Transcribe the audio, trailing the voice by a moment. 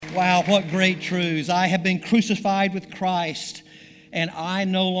Wow, what great truths. I have been crucified with Christ, and I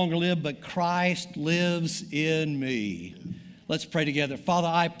no longer live, but Christ lives in me. Let's pray together. Father,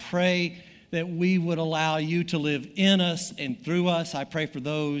 I pray that we would allow you to live in us and through us. I pray for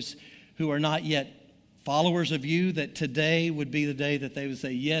those who are not yet followers of you, that today would be the day that they would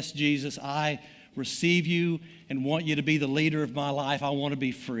say, yes, Jesus, I receive you and want you to be the leader of my life. I want to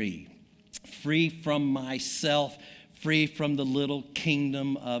be free from myself, free from the little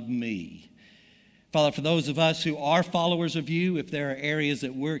kingdom of me. Father, for those of us who are followers of you, if there are areas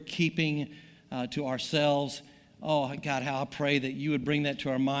that we're keeping to ourselves, oh, God, how I pray that you would bring that to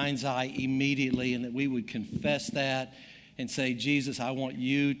our mind's eye immediately and that we would confess that and say, Jesus, I want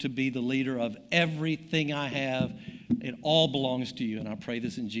you to be the leader of everything I have. It all belongs to you, and I pray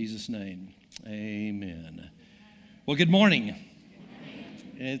this in Jesus' name. Amen. Well, good morning.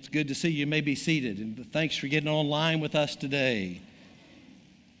 It's good to see you. You may be seated, and thanks for getting online with us today.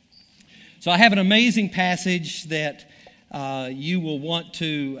 So I have an amazing passage that you will want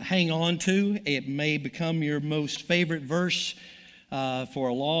to hang on to. It may become your most favorite verse for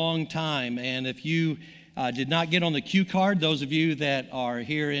a long time. And if you did not get on the cue card, those of you that are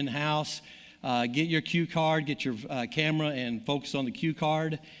here in-house, get your cue card, get your camera and focus on the cue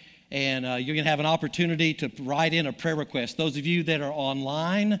card. And you're going to have an opportunity to write in a prayer request. Those of you that are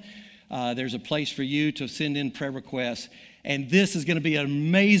online, there's a place for you to send in prayer requests. And this is going to be an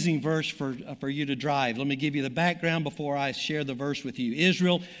amazing verse for you to drive. Let me give you the background before I share the verse with you.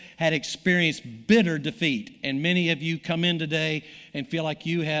 Israel had experienced bitter defeat. And many of you come in today and feel like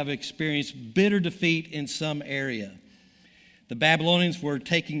you have experienced bitter defeat in some area. The Babylonians were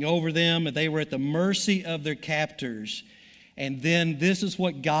taking over them, and they were at the mercy of their captors. And then this is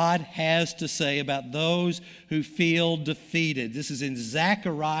what God has to say about those who feel defeated. This is in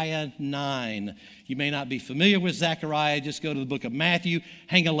Zechariah 9. You may not be familiar with Zechariah. Just go to the book of Matthew,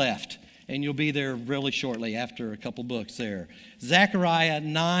 hang a left, and you'll be there really shortly after a couple books there. Zechariah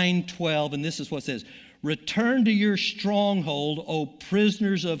 9:12, and this is what it says. Return to your stronghold, O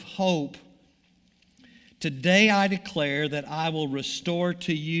prisoners of hope. Today I declare that I will restore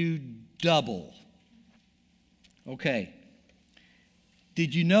to you double. Okay.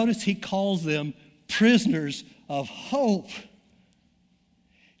 Did you notice he calls them prisoners of hope?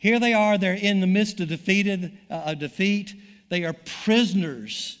 Here they are, they're in the midst of defeat. They are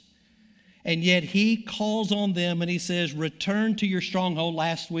prisoners. And yet he calls on them and he says, return to your stronghold.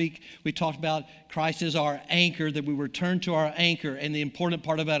 Last week we talked about Christ is our anchor, that we return to our anchor. And the important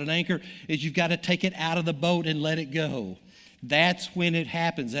part about an anchor is you've got to take it out of the boat and let it go. That's when it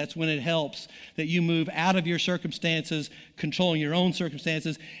happens. That's when it helps that you move out of your circumstances, controlling your own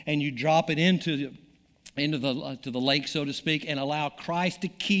circumstances, and you drop it into the lake, so to speak, and allow Christ to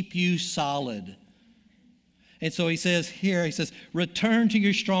keep you solid. And so he says, return to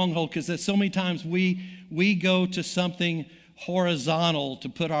your stronghold, because there's so many times we go to something horizontal to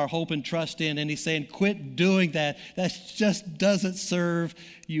put our hope and trust in, and he's saying, quit doing that. That just doesn't serve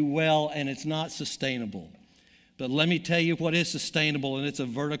you well, and it's not sustainable. But let me tell you what is sustainable, and it's a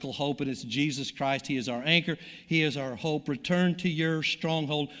vertical hope, and it's Jesus Christ. He is our anchor. He is our hope. Return to your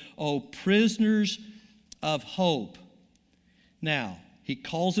stronghold, O prisoners of hope. Now, he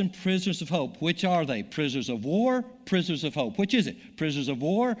calls them prisoners of hope. Which are they? Prisoners of war, prisoners of hope. Which is it? Prisoners of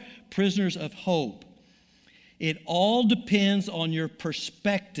war, prisoners of hope. It all depends on your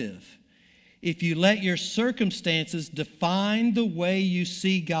perspective. If you let your circumstances define the way you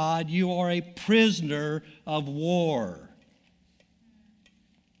see God, you are a prisoner of war.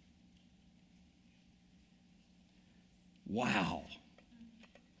 Wow.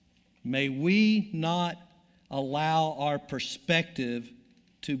 May we not allow our perspective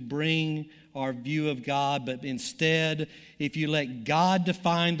to bring our view of God, but instead, if you let God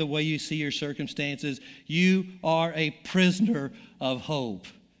define the way you see your circumstances, you are a prisoner of hope.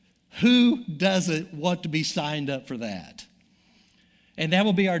 Who doesn't want to be signed up for that? And that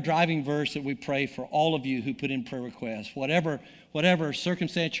will be our driving verse that we pray for all of you who put in prayer requests. Whatever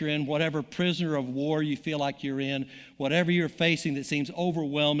circumstance you're in, whatever prisoner of war you feel like you're in, whatever you're facing that seems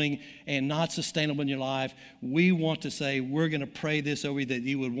overwhelming and not sustainable in your life, we want to say we're going to pray this over you, that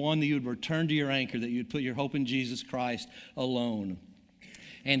you would return to your anchor, that you would put your hope in Jesus Christ alone,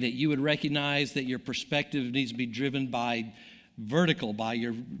 and that you would recognize that your perspective needs to be driven by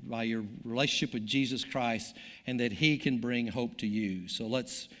your relationship with Jesus Christ, and that he can bring hope to you. So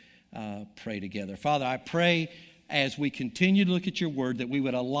let's pray together. Father, I pray as we continue to look at your word that we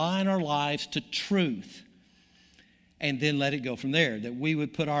would align our lives to truth and then let it go from there, that we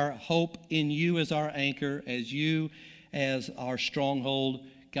would put our hope in you as our anchor, as you as our stronghold.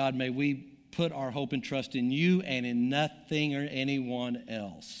 God, may we put our hope and trust in you and in nothing or anyone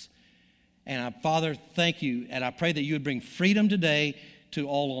else. And Father, thank you. And I pray that you would bring freedom today to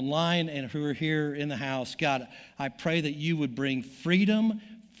all online and who are here in the house. God, I pray that you would bring freedom,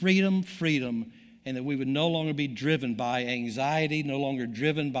 freedom, freedom, and that we would no longer be driven by anxiety, no longer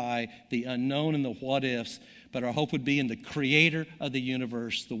driven by the unknown and the what ifs, but our hope would be in the creator of the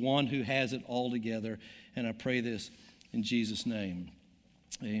universe, the one who has it all together. And I pray this in Jesus' name.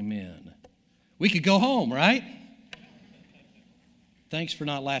 Amen. We could go home, right? Thanks for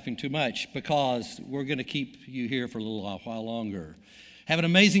not laughing too much, because we're going to keep you here for a little while longer. I have an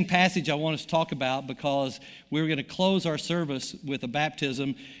amazing passage I want us to talk about, because we're going to close our service with a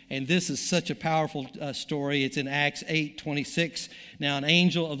baptism, and this is such a powerful story. It's in Acts 8:26. Now an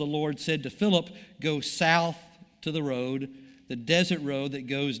angel of the Lord said to Philip, "Go south to the road, the desert road that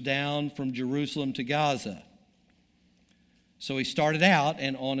goes down from Jerusalem to Gaza." So he started out,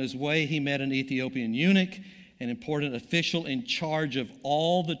 and on his way he met an Ethiopian eunuch, an important official in charge of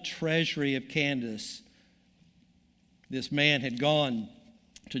all the treasury of Candace. This man had gone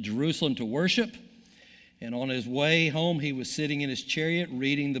to Jerusalem to worship, and on his way home he was sitting in his chariot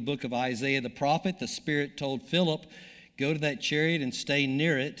reading the book of Isaiah the prophet. The Spirit told Philip, "Go to that chariot and stay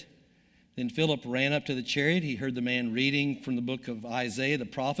near it." Then Philip ran up to the chariot. He heard the man reading from the book of Isaiah the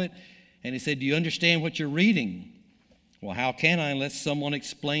prophet, and he said, "Do you understand what you're reading?" "Well, how can I unless someone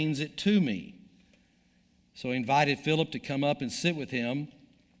explains it to me?" So he invited Philip to come up and sit with him.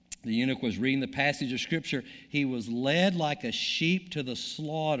 The eunuch was reading the passage of Scripture. He was led like a sheep to the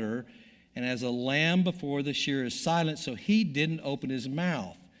slaughter, and as a lamb before the shearer is silent, so he didn't open his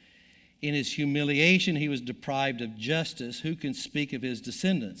mouth. In his humiliation, he was deprived of justice. Who can speak of his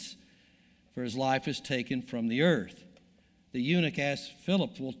descendants? For his life is taken from the earth. The eunuch asked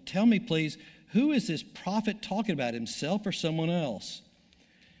Philip, "Well, tell me, please, who is this prophet talking about, himself or someone else?"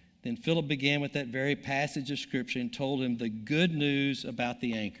 Then Philip began with that very passage of Scripture and told him the good news about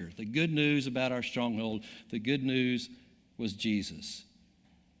the anchor, the good news about our stronghold. The good news was Jesus.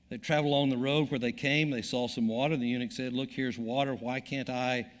 They traveled along the road. Where they came, they saw some water. The eunuch said, "Look, here's water. Why can't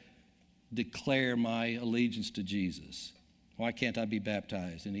I declare my allegiance to Jesus? Why can't I be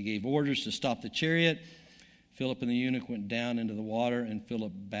baptized?" And he gave orders to stop the chariot. Philip and the eunuch went down into the water, and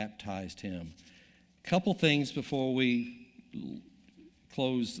Philip baptized him. A couple things before we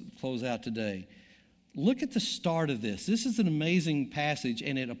close out today. Look at the start of this. This is an amazing passage,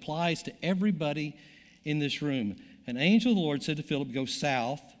 and it applies to everybody in this room. An angel of the Lord said to Philip, "Go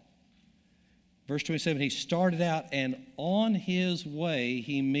south." Verse 27, he started out, and on his way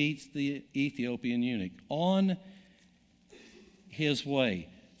he meets the Ethiopian eunuch. On his way.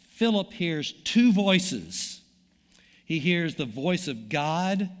 Philip hears two voices. He hears the voice of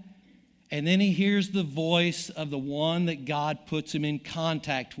God, and then he hears the voice of the one that God puts him in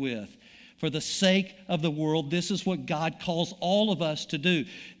contact with. For the sake of the world, this is what God calls all of us to do,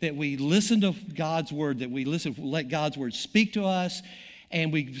 that we listen to God's word, that we let God's word speak to us,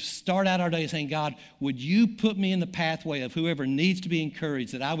 and we start out our day saying, "God, would you put me in the pathway of whoever needs to be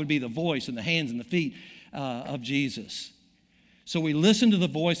encouraged, that I would be the voice and the hands and the feet of Jesus." So we listen to the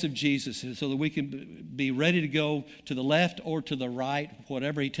voice of Jesus so that we can be ready to go to the left or to the right,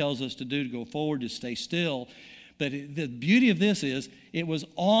 whatever he tells us to do, to go forward, to stay still. But the beauty of this is, it was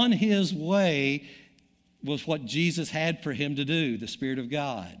on his way was what Jesus had for him to do, the Spirit of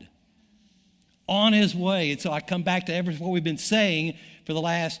God. On his way. And so I come back to what we've been saying for the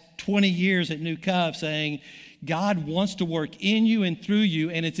last 20 years at New Cove, saying God wants to work in you and through you,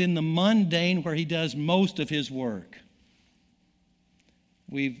 and it's in the mundane where he does most of his work.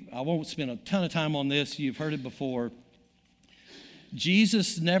 I won't spend a ton of time on this. You've heard it before.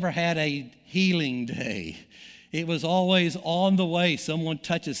 Jesus never had a healing day. It was always on the way. Someone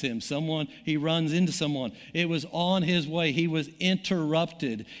touches him. He runs into someone. It was on his way. He was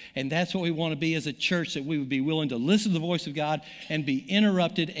interrupted. And that's what we want to be as a church, that we would be willing to listen to the voice of God and be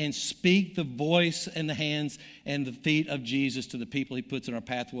interrupted and speak the voice and the hands and the feet of Jesus to the people he puts in our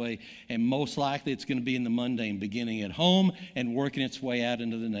pathway. And most likely it's going to be in the mundane, beginning at home and working its way out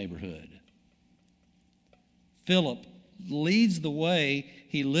into the neighborhood. Philip leads the way.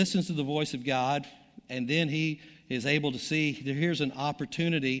 He listens to the voice of God, and then he is able to see here's an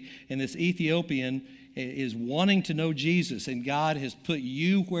opportunity, and this Ethiopian is wanting to know Jesus, and God has put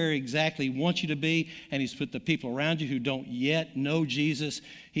you where exactly he wants you to be, and he's put the people around you who don't yet know Jesus,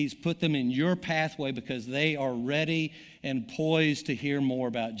 he's put them in your pathway because they are ready and poised to hear more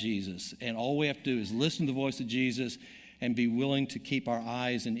about Jesus. And all we have to do is listen to the voice of Jesus and be willing to keep our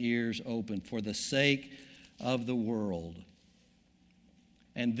eyes and ears open for the sake of the world.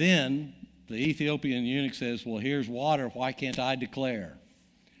 And then the Ethiopian eunuch says, "Well, here's water. Why can't I declare?"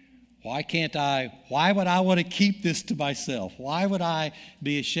 Why would I want to keep this to myself? Why would I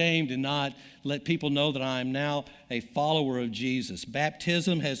be ashamed and not let people know that I am now a follower of Jesus?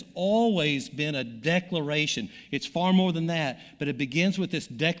 Baptism has always been a declaration. It's far more than that, but it begins with this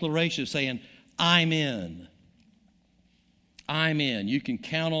declaration of saying, I'm in. I'm in. You can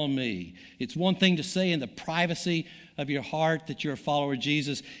count on me. It's one thing to say in the privacy of your heart that you're a follower of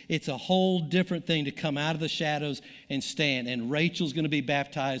Jesus. It's a whole different thing to come out of the shadows and stand. And Rachel's going to be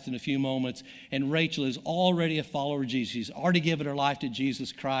baptized in a few moments. And Rachel is already a follower of Jesus. She's already given her life to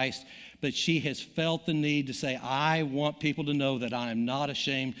Jesus Christ. But she has felt the need to say, I want people to know that I am not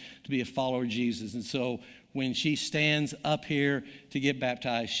ashamed to be a follower of Jesus. And so when she stands up here to get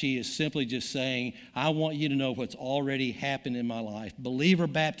baptized, she is simply just saying, I want you to know what's already happened in my life. Believer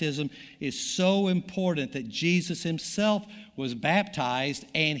baptism is so important that Jesus himself was baptized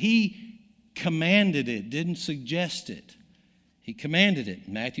and he commanded it, didn't suggest it. He commanded it.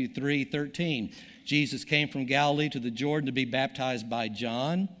 Matthew 3:13, Jesus came from Galilee to the Jordan to be baptized by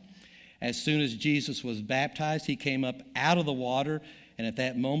John. As soon as Jesus was baptized, he came up out of the water. And at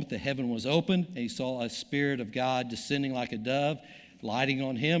that moment, the heaven was opened, and he saw a Spirit of God descending like a dove, lighting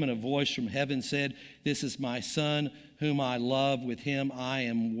on him, and a voice from heaven said, This is my Son, whom I love. With him I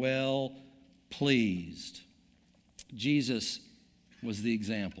am well pleased. Jesus was the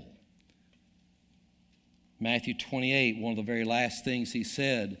example. Matthew 28, one of the very last things he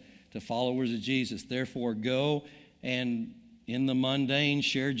said to followers of Jesus, therefore go and in the mundane,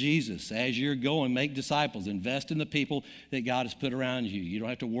 share Jesus. As you're going, make disciples. Invest in the people that God has put around you. You don't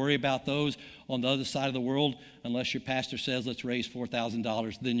have to worry about those on the other side of the world unless your pastor says, let's raise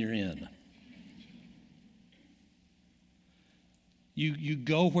 $4,000, then you're in. You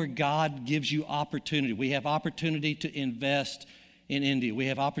go where God gives you opportunity. We have opportunity to invest in India. We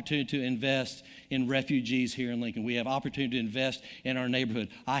have opportunity to invest in refugees here in Lincoln. We have opportunity to invest in our neighborhood.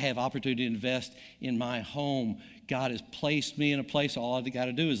 I have opportunity to invest in my home. God has placed me in a place. All I've got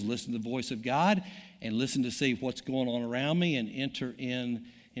to do is listen to the voice of God and listen to see what's going on around me and enter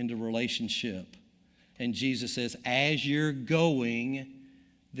into relationship. And Jesus says, as you're going,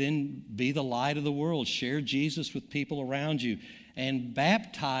 then be the light of the world. Share Jesus with people around you and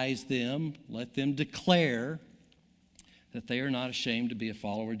baptize them. Let them declare that they are not ashamed to be a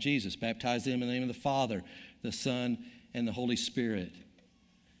follower of Jesus. Baptize them in the name of the Father, the Son, and the Holy Spirit.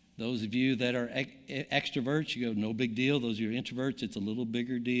 Those of you that are extroverts, you go, no big deal. Those of you who are introverts, it's a little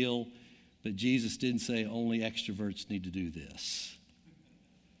bigger deal. But Jesus didn't say only extroverts need to do this.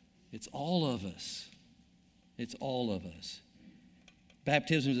 It's all of us. It's all of us.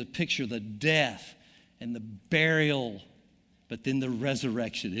 Baptism is a picture of the death and the burial, but then the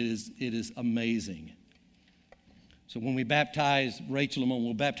resurrection. It is amazing. So when we baptize Rachel and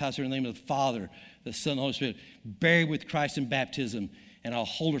we'll baptize her in the name of the Father, the Son, and the Holy Spirit, buried with Christ in baptism, and I'll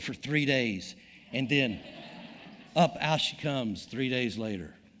hold her for 3 days, and then up, out she comes 3 days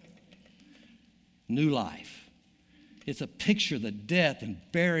later. New life. It's a picture of the death and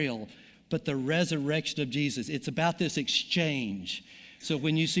burial, but the resurrection of Jesus. It's about this exchange. So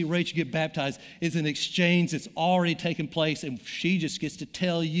when you see Rachel get baptized, it's an exchange that's already taken place, and she just gets to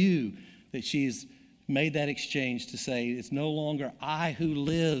tell you that she's made that exchange to say, it's no longer I who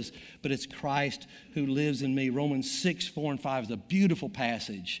lives, but it's Christ who lives in me. Romans 6:4-5 is a beautiful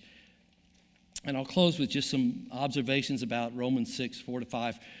passage. And I'll close with just some observations about Romans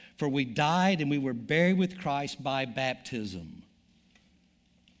 6:4-5. For we died and we were buried with Christ by baptism.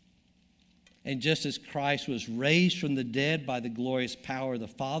 And just as Christ was raised from the dead by the glorious power of the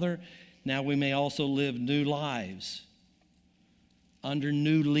Father, now we may also live new lives under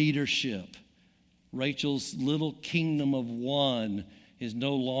new leadership. Rachel's little kingdom of one is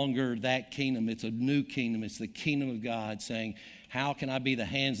no longer that kingdom. It's a new kingdom. It's the kingdom of God saying, how can I be the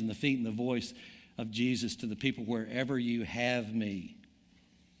hands and the feet and the voice of Jesus to the people wherever you have me?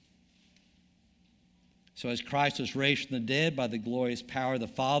 So as Christ was raised from the dead by the glorious power of the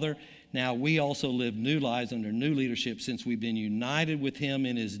Father, now we also live new lives under new leadership. Since we've been united with him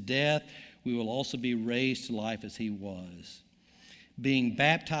in his death, we will also be raised to life as he was. Being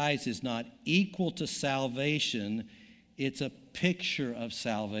baptized is not equal to salvation. It's a picture of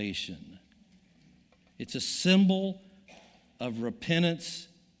salvation. It's a symbol of repentance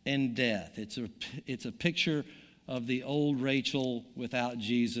and death. It's a picture of the old Rachel without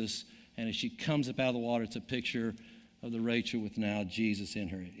Jesus. And as she comes up out of the water, it's a picture of the Rachel with now Jesus in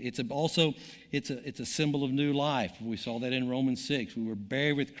her. It's a symbol of new life. We saw that in Romans 6. We were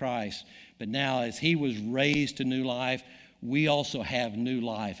buried with Christ. But now as he was raised to new life, we also have new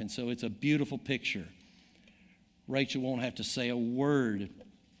life. And so it's a beautiful picture. Rachel won't have to say a word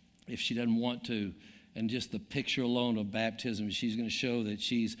if she doesn't want to. And just the picture alone of baptism, she's going to show that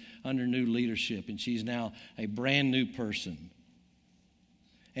she's under new leadership and she's now a brand new person.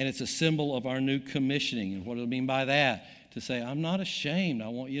 And it's a symbol of our new commissioning. And what do I mean by that? To say, I'm not ashamed. I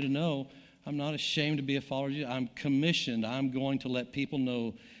want you to know I'm not ashamed to be a follower of Jesus. I'm commissioned. I'm going to let people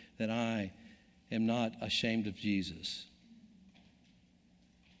know that I am not ashamed of Jesus.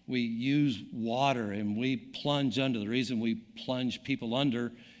 We use water and we plunge under. The reason we plunge people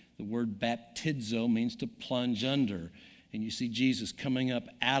under, the word baptizo means to plunge under. And you see Jesus coming up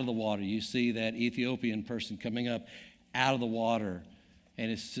out of the water. You see that Ethiopian person coming up out of the water.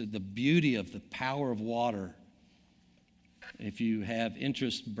 And it's the beauty of the power of water. If you have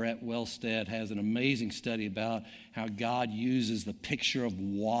interest, Brett Wellstead has an amazing study about how God uses the picture of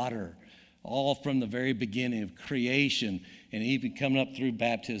water all from the very beginning of creation and even coming up through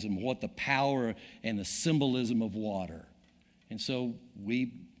baptism, what the power and the symbolism of water. And so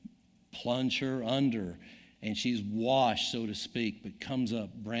we plunge her under, and she's washed, so to speak, but comes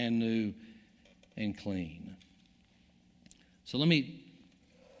up brand new and clean. So let me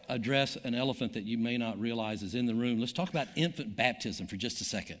address an elephant that you may not realize is in the room. Let's talk about infant baptism for just a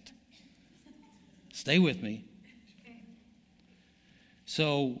second. Stay with me.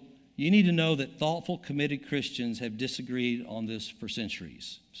 So you need to know that thoughtful, committed Christians have disagreed on this for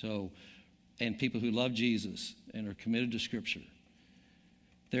centuries. And people who love Jesus and are committed to Scripture.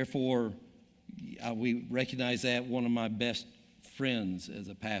 Therefore, we recognize that. One of my best friends as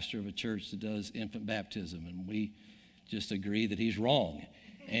a pastor of a church that does infant baptism, and we just agree that he's wrong.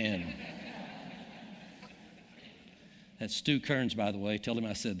 And that's Stu Kearns, by the way. Tell him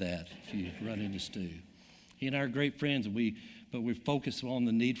I said that if you run into Stu. He and I are great friends, but we're focused on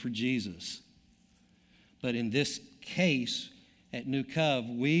the need for Jesus. But in this case, at New Cove,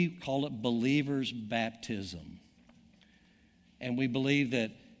 we call it believer's baptism. And we believe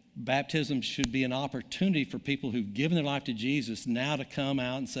that baptism should be an opportunity for people who've given their life to Jesus now to come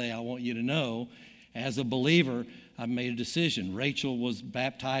out and say, I want you to know, as a believer, I've made a decision. Rachel was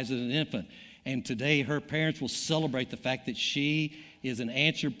baptized as an infant, and today her parents will celebrate the fact that she is an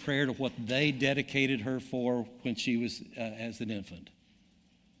answered prayer to what they dedicated her for when she was as an infant.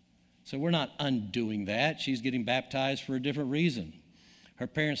 So we're not undoing that. She's getting baptized for a different reason. Her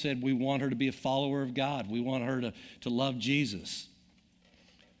parents said, we want her to be a follower of God. We want her to love Jesus.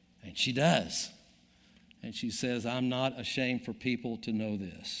 And she does. And she says, I'm not ashamed for people to know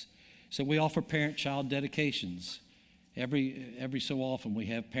this. So we offer parent-child dedications. Every so often we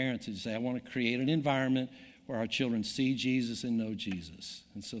have parents that say, I want to create an environment where our children see Jesus and know Jesus.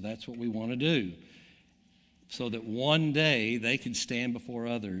 And so that's what we want to do. So that one day they can stand before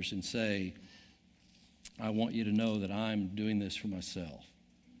others and say, I want you to know that I'm doing this for myself.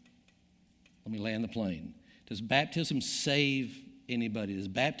 Let me land the plane. Does baptism save anybody? Does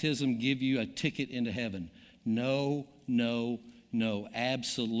baptism give you a ticket into heaven? No, no, no,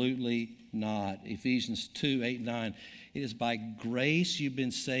 absolutely not. Ephesians 2, 8, 9. It is by grace you've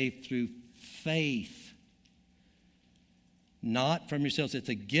been saved through faith, not from yourselves. It's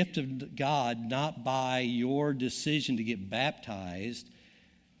a gift of God, not by your decision to get baptized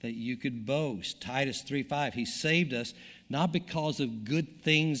that you could boast. Titus 3:5. He saved us not because of good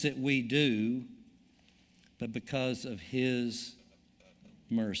things that we do, but because of His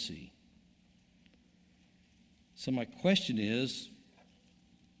mercy. So my question is,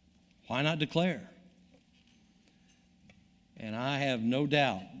 why not declare? And I have no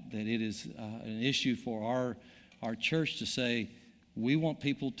doubt that it is an issue for our church to say, we want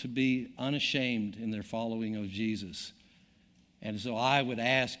people to be unashamed in their following of Jesus. And so I would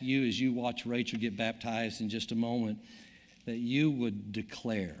ask you, as you watch Rachel get baptized in just a moment, that you would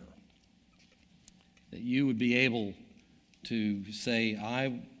declare, that you would be able to say,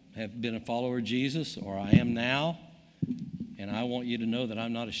 I have been a follower of Jesus, or I am now, and I want you to know that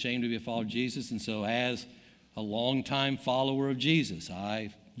I'm not ashamed to be a follower of Jesus. And so as a longtime follower of Jesus,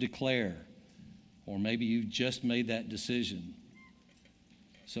 I declare, or maybe you just made that decision.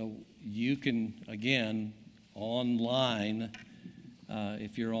 So you can, again, online,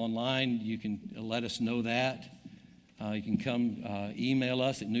 if you're online, you can let us know that. You can come email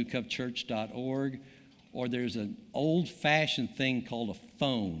us at newcovechurch.org, or there's an old-fashioned thing called a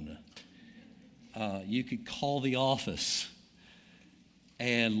phone. You could call the office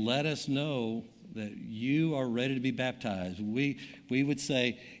and let us know that you are ready to be baptized. We would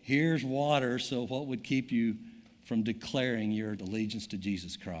say, here's water, so what would keep you from declaring your allegiance to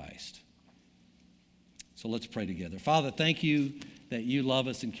Jesus Christ? So let's pray together. Father, thank you that you love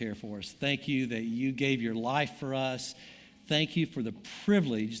us and care for us. Thank you that you gave your life for us. Thank you for the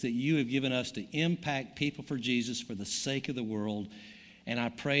privilege that you have given us to impact people for Jesus for the sake of the world. And I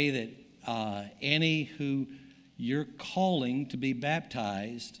pray that any who you're calling to be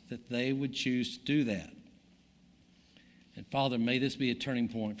baptized, that they would choose to do that. And Father, may this be a turning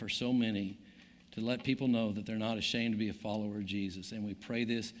point for so many to let people know that they're not ashamed to be a follower of Jesus. And we pray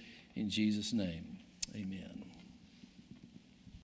this in Jesus' name. Amen.